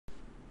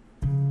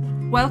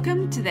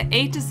Welcome to the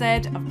A to Z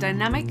of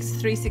Dynamics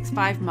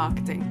 365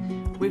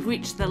 marketing. We've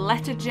reached the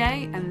letter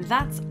J, and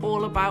that's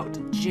all about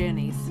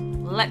journeys.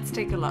 Let's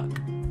take a look.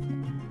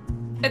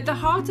 At the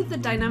heart of the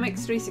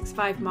Dynamics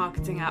 365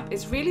 marketing app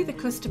is really the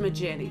customer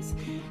journeys.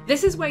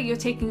 This is where you're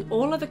taking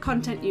all of the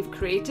content you've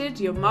created,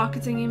 your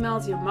marketing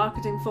emails, your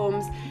marketing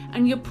forms,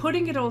 and you're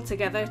putting it all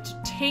together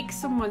to take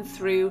someone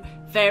through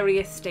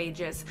various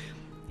stages.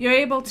 You're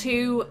able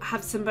to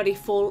have somebody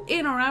fall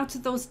in or out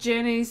of those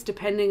journeys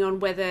depending on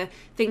whether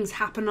things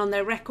happen on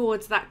their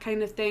records, that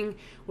kind of thing.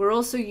 We're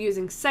also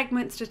using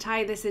segments to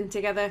tie this in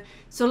together.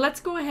 So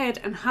let's go ahead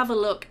and have a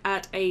look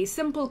at a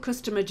simple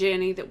customer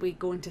journey that we're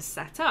going to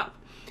set up.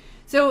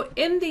 So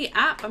in the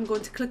app, I'm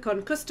going to click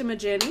on Customer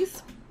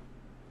Journeys,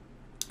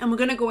 and we're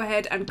going to go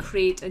ahead and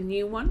create a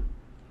new one.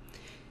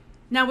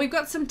 Now we've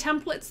got some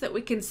templates that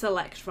we can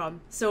select from.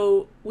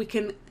 So we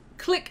can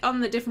click on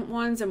the different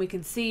ones and we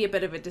can see a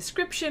bit of a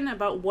description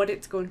about what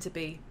it's going to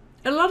be.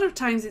 A lot of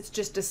times it's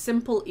just a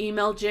simple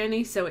email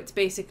journey, so it's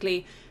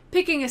basically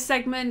picking a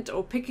segment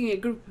or picking a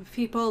group of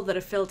people that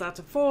have filled out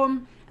a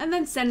form and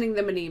then sending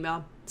them an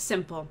email.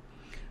 Simple.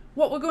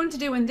 What we're going to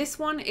do in this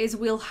one is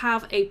we'll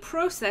have a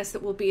process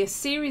that will be a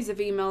series of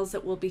emails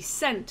that will be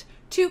sent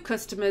to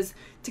customers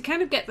to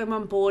kind of get them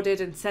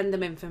onboarded and send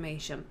them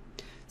information.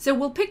 So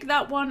we'll pick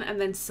that one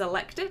and then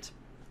select it.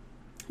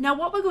 Now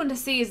what we're going to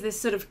see is this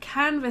sort of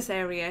canvas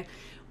area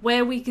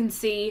where we can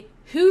see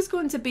who's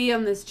going to be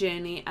on this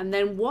journey and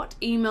then what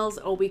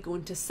emails are we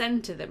going to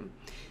send to them.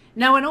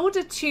 Now in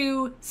order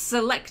to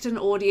select an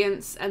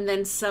audience and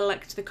then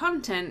select the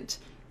content,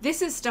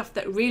 this is stuff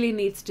that really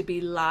needs to be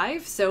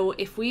live. So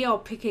if we are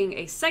picking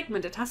a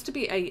segment, it has to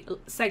be a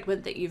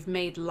segment that you've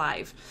made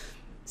live.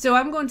 So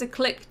I'm going to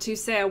click to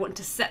say I want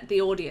to set the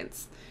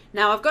audience.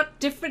 Now I've got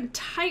different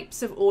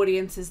types of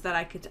audiences that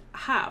I could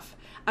have.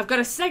 I've got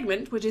a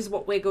segment, which is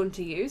what we're going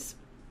to use.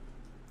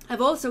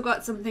 I've also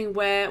got something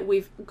where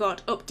we've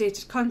got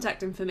updated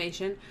contact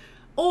information,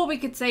 or we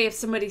could say if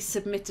somebody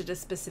submitted a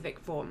specific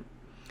form.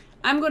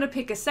 I'm going to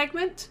pick a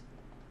segment,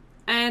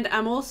 and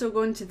I'm also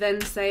going to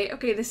then say,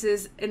 okay, this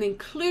is an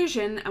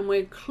inclusion, and we're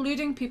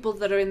including people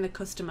that are in the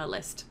customer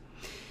list.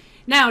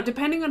 Now,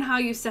 depending on how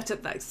you set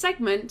up that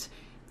segment,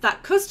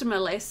 that customer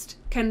list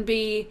can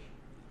be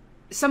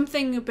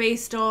something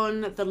based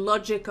on the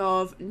logic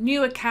of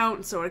new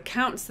accounts or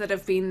accounts that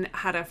have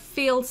had a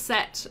field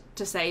set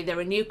to say they're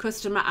a new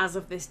customer as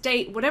of this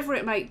date, whatever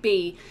it might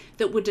be,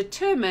 that would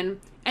determine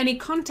any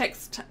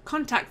contacts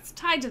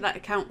tied to that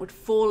account would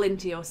fall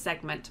into your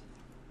segment.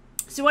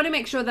 So you want to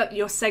make sure that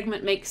your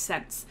segment makes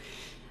sense.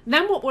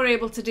 Then what we're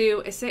able to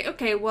do is say,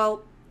 okay,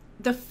 well,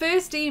 the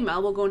first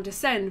email we're going to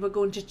send, we're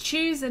going to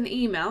choose an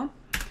email,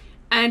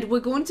 and we're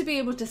going to be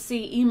able to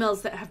see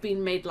emails that have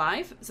been made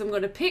live. So I'm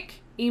going to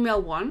pick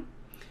email 1.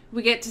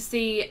 We get to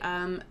see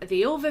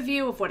the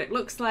overview of what it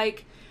looks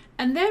like.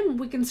 And then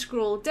we can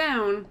scroll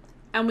down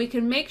and we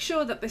can make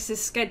sure that this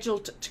is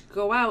scheduled to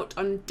go out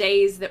on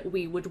days that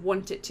we would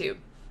want it to.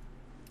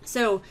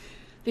 So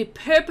the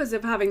purpose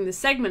of having the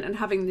segment and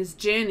having this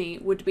journey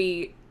would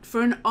be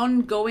for an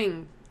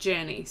ongoing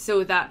journey,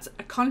 so that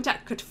a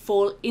contact could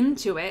fall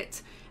into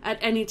it at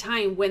any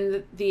time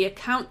when the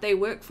account they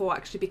work for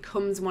actually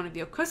becomes one of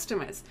your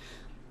customers.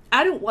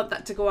 I don't want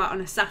that to go out on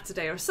a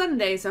Saturday or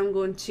Sunday, so I'm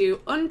going to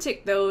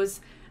untick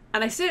those,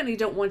 and I certainly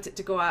don't want it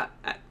to go out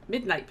at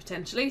midnight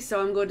potentially,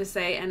 so I'm going to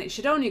say, and it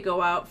should only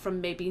go out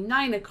from maybe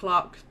 9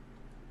 o'clock,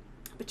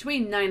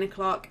 between 9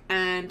 o'clock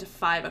and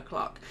 5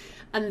 o'clock.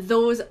 And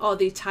those are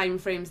the time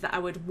frames that I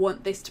would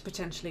want this to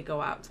potentially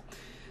go out.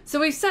 So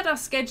we've set our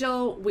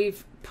schedule,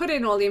 we've put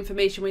in all the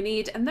information we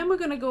need, and then we're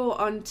going to go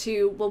on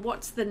to, well,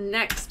 what's the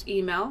next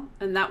email?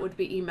 And that would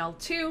be email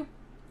 2.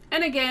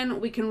 And again,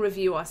 we can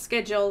review our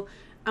schedule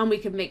and we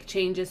can make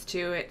changes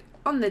to it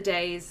on the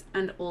days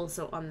and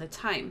also on the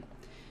time.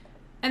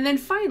 And then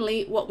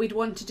finally, what we'd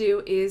want to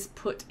do is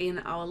put in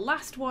our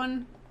last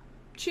one,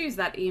 choose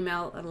that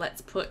email, and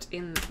let's put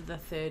in the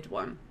third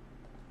one.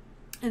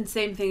 And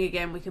same thing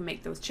again, we can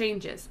make those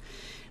changes.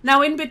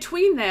 Now in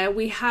between there,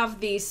 we have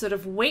these sort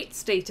of wait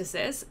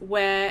statuses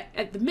where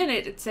at the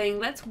minute it's saying,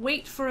 let's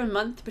wait for a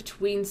month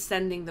between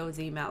sending those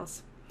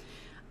emails.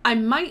 I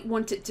might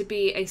want it to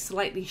be a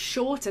slightly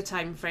shorter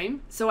time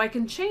frame, so I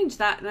can change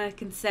that and I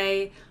can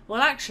say,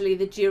 well, actually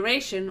the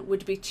duration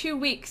would be 2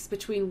 weeks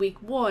between email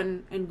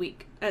 1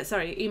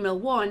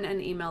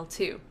 and email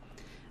 2.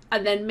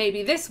 And then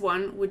maybe this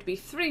one would be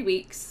 3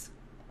 weeks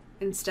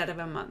instead of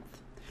a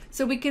month.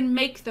 So we can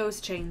make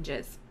those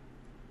changes.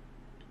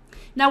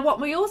 Now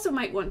what we also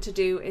might want to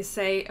do is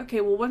say,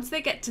 okay, well, once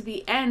they get to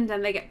the end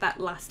and they get that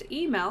last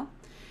email,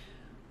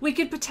 we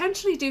could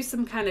potentially do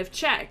some kind of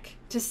check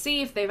to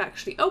see if they've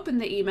actually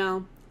opened the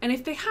email. And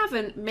if they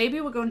haven't,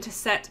 maybe we're going to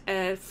set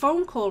a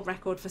phone call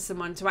record for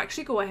someone to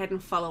actually go ahead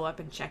and follow up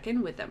and check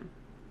in with them.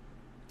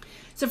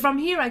 So from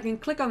here, I can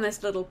click on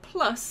this little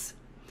plus,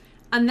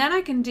 and then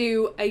I can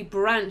do a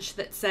branch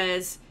that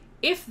says,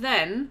 if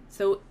then,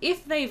 so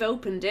if they've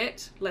opened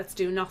it, let's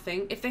do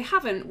nothing. If they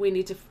haven't, we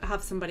need to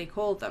have somebody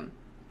call them.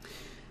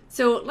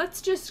 So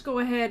let's just go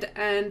ahead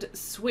and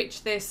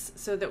switch this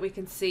so that we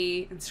can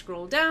see and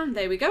scroll down.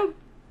 There we go.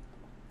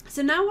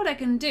 So now what I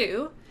can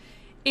do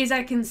is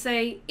I can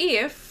say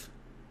if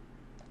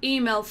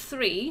email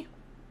 3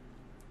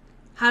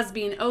 has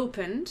been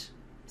opened.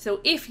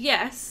 So if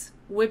yes,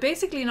 we're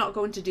basically not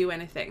going to do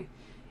anything.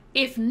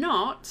 If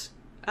not,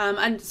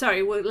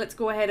 let's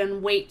go ahead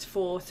and wait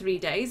for 3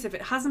 days. If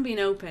it hasn't been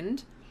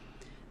opened,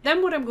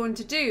 then what I'm going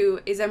to do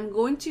is I'm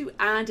going to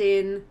add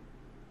in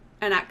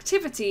an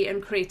activity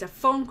and create a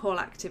phone call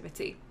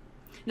activity.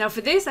 Now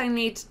for this, I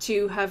need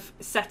to have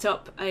set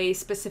up a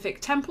specific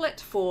template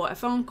for a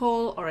phone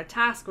call or a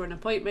task or an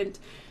appointment.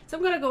 So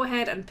I'm going to go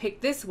ahead and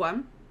pick this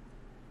one.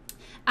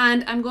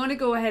 And I'm going to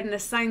go ahead and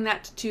assign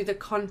that to the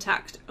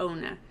contact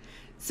owner.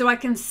 So I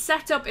can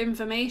set up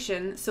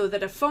information so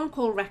that a phone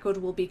call record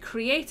will be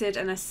created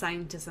and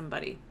assigned to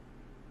somebody.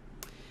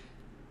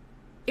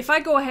 If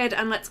I go ahead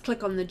and let's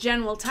click on the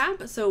General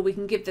tab, so we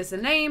can give this a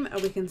name, or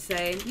we can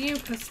say New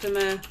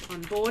Customer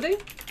Onboarding.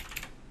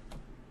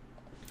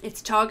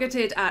 It's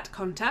targeted at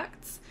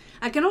contacts.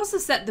 I can also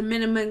set the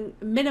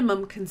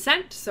minimum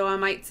consent. So I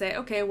might say,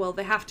 okay, well,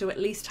 they have to at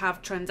least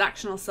have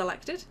transactional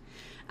selected.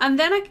 And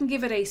then I can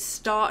give it a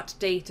start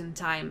date and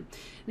time.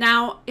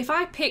 Now, if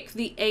I pick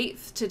the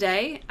 8th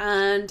today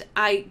and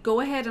I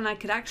go ahead and I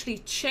could actually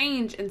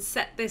change and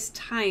set this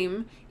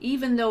time,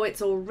 even though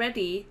it's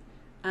already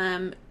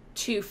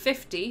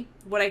 2:50,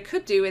 what I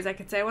could do is I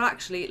could say, well,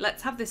 actually,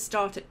 let's have this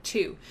start at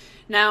 2.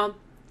 Now,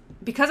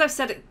 because I've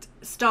set it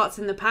starts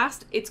in the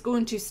past, it's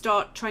going to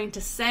start trying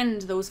to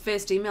send those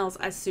first emails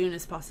as soon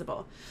as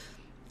possible.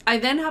 I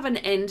then have an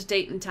end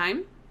date and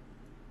time.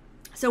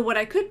 So what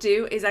I could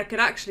do is I could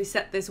actually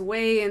set this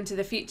way into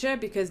the future,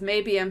 because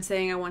maybe I'm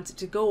saying I want it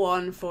to go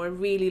on for a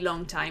really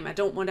long time. I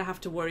don't want to have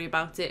to worry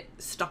about it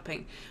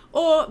stopping.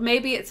 Or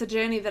maybe it's a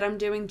journey that I'm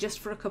doing just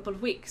for a couple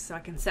of weeks, so I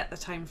can set the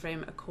time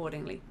frame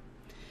accordingly.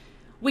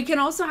 We can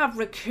also have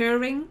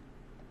recurring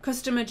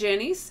customer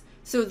journeys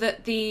so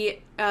that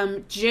the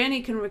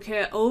journey can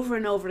recur over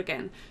and over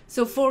again.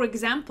 So for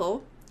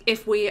example,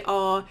 if we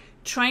are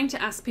trying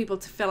to ask people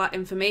to fill out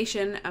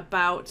information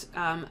about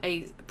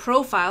a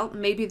profile,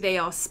 maybe they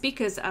are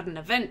speakers at an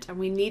event and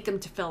we need them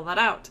to fill that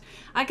out,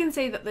 I can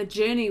say that the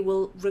journey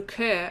will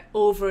recur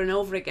over and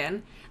over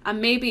again, and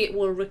maybe it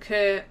will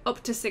recur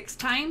up to 6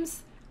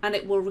 times and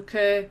it will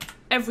recur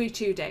every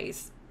 2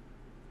 days.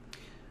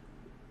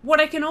 What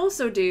I can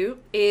also do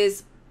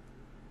is,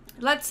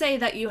 let's say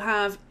that you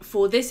have,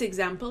 for this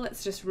example,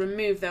 let's just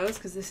remove those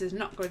because this is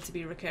not going to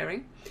be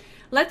recurring.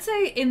 Let's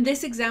say in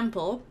this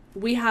example,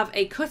 we have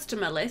a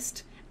customer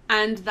list,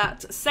 and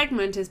that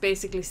segment is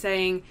basically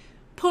saying,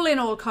 pull in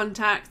all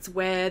contacts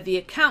where the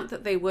account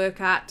that they work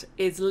at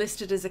is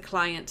listed as a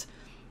client.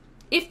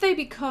 If they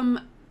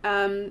become,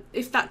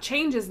 if that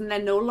changes and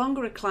they're no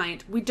longer a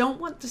client, we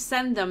don't want to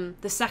send them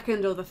the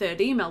 2nd or the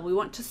 3rd email. We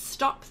want to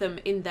stop them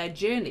in their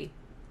journey.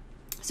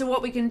 So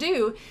what we can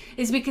do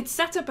is we could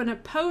set up an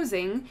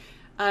opposing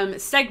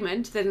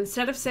segment that,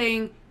 instead of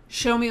saying,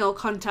 show me all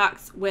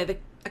contacts where the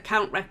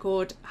account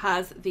record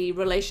has the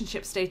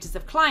relationship status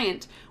of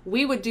client,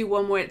 we would do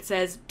one where it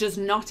says does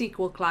not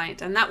equal client,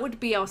 and that would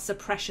be our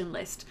suppression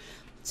list.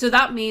 So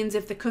that means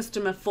if the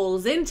customer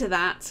falls into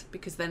that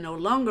because they're no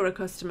longer a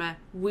customer,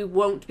 we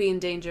won't be in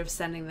danger of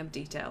sending them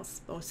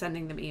details or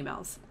sending them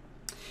emails.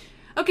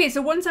 Okay,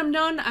 so once I'm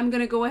done, I'm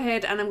going to go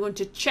ahead and I'm going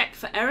to check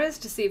for errors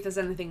to see if there's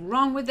anything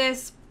wrong with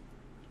this.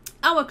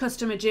 Our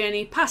customer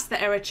journey passed the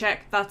error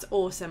check. That's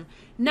awesome.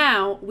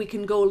 Now we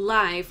can go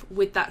live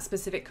with that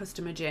specific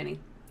customer journey.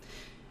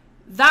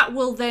 That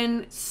will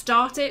then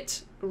start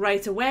it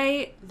right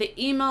away. The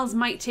emails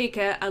might take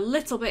a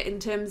little bit in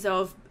terms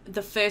of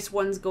the first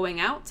ones going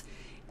out.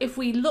 If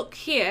we look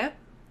here,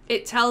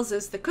 it tells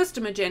us the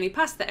customer journey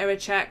passed the error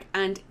check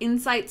and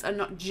insights are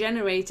not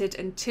generated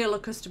until a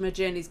customer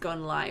journey's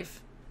gone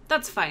live.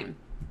 That's fine.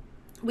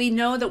 We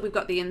know that we've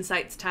got the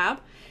insights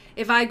tab.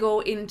 If I go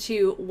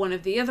into one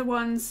of the other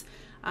ones,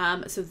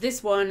 so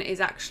this one is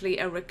actually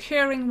a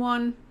recurring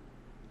one.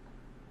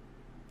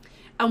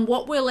 And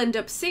what we'll end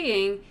up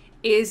seeing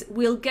is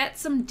we'll get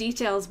some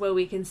details where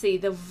we can see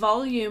the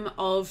volume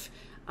of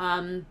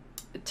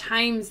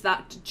times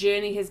that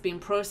journey has been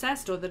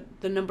processed, or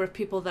the number of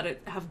people that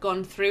have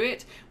gone through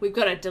it. We've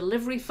got a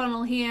delivery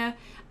funnel here,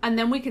 and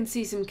then we can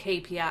see some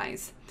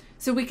KPIs.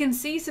 So we can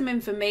see some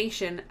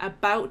information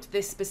about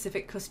this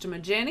specific customer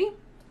journey.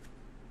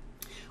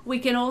 We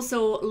can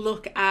also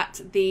look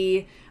at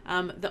the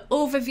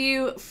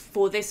overview.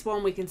 For this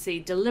one, we can see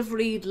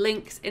delivery,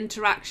 links,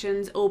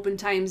 interactions, open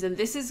times, and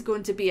this is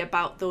going to be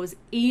about those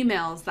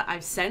emails that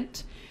I've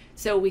sent.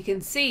 So we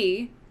can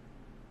see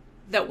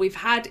that we've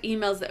had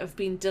emails that have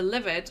been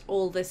delivered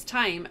all this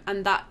time,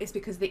 and that is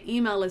because the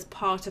email is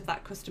part of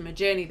that customer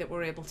journey that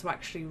we're able to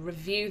actually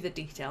review the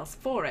details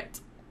for it.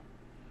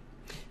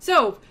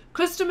 So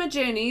customer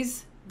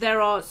journeys,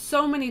 there are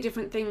so many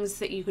different things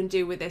that you can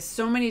do with this,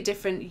 so many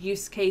different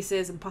use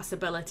cases and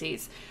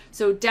possibilities.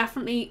 So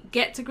definitely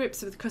get to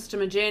grips with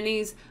customer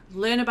journeys,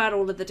 learn about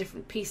all of the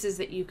different pieces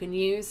that you can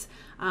use.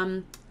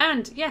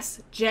 And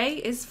yes, J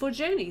is for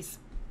journeys.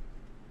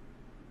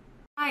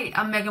 Hi,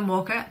 I'm Megan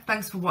Walker.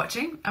 Thanks for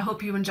watching. I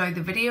hope you enjoyed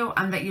the video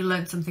and that you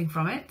learned something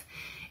from it.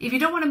 If you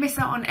don't want to miss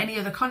out on any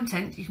other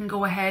content, you can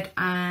go ahead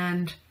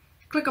and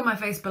click on my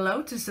face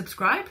below to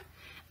subscribe.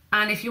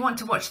 And if you want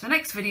to watch the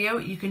next video,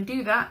 you can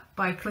do that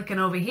by clicking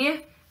over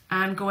here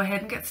and go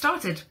ahead and get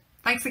started.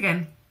 Thanks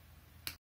again.